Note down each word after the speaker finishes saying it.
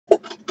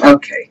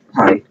Okay,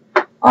 hi.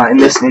 In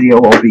this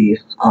video, I'll be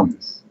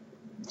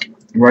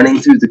running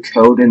through the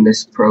code in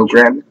this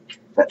program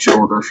that should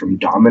order from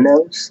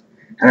Domino's,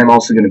 and I'm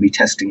also going to be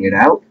testing it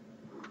out.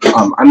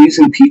 I'm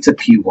using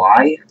Pizzapy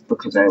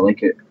because I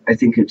like it. I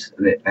think it's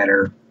a bit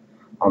better.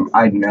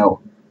 I don't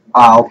know.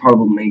 I'll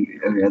probably make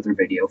another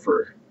video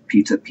for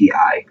Pizzapy.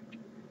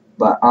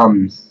 But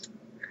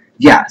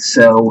yeah.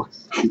 So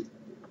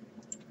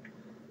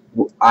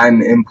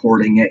I'm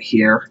importing it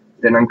here.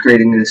 Then I'm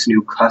creating this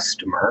new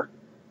customer.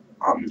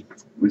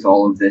 With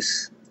all of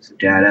this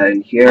data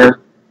in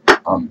here,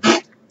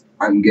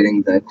 I'm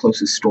getting the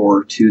closest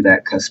store to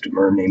that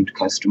customer named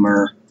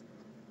customer.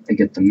 I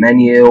get the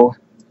menu.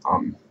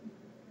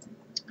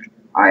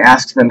 I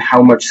ask them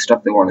how much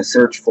stuff they want to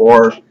search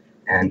for,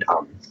 and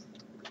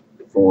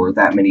for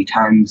that many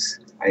times,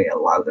 I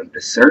allow them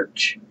to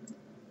search.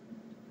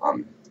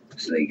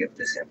 So they get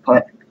this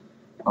input.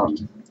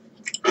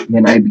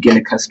 Then I begin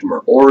a customer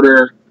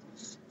order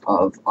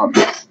of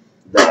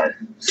the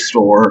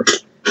store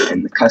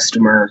and the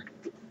customer.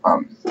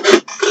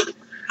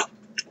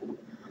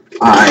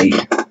 I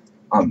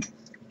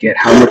get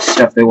how much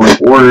stuff they want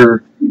to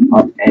order,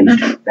 and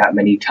that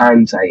many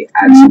times I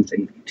add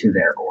something to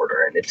their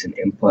order, and it's an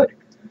input.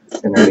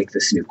 Then I make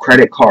this new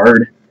credit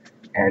card,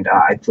 and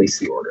I place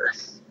the order.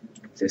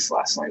 This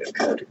last line of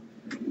code.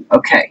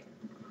 Okay,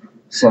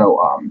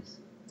 so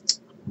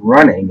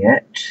running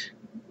it,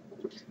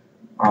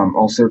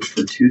 I'll search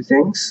for two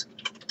things.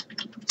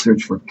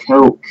 Search for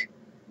Coke,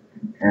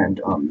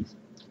 and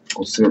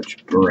I'll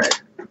search bread.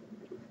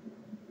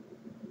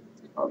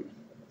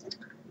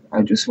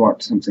 I just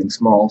want something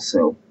small,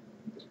 so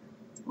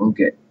we'll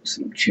get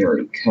some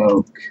cherry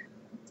Coke.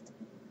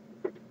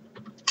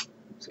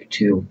 So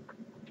two.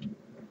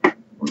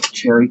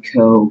 Cherry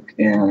Coke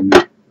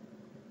and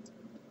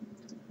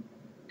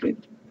get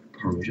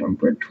Parmesan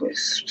bread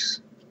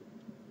twists,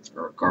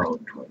 or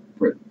garlic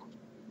bread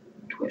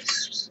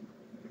twists.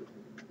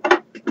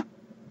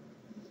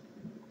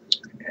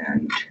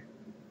 And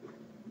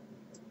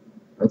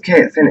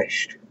okay, I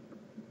finished.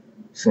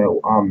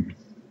 So I'll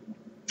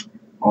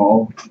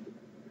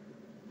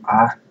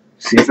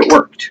see if it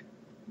worked.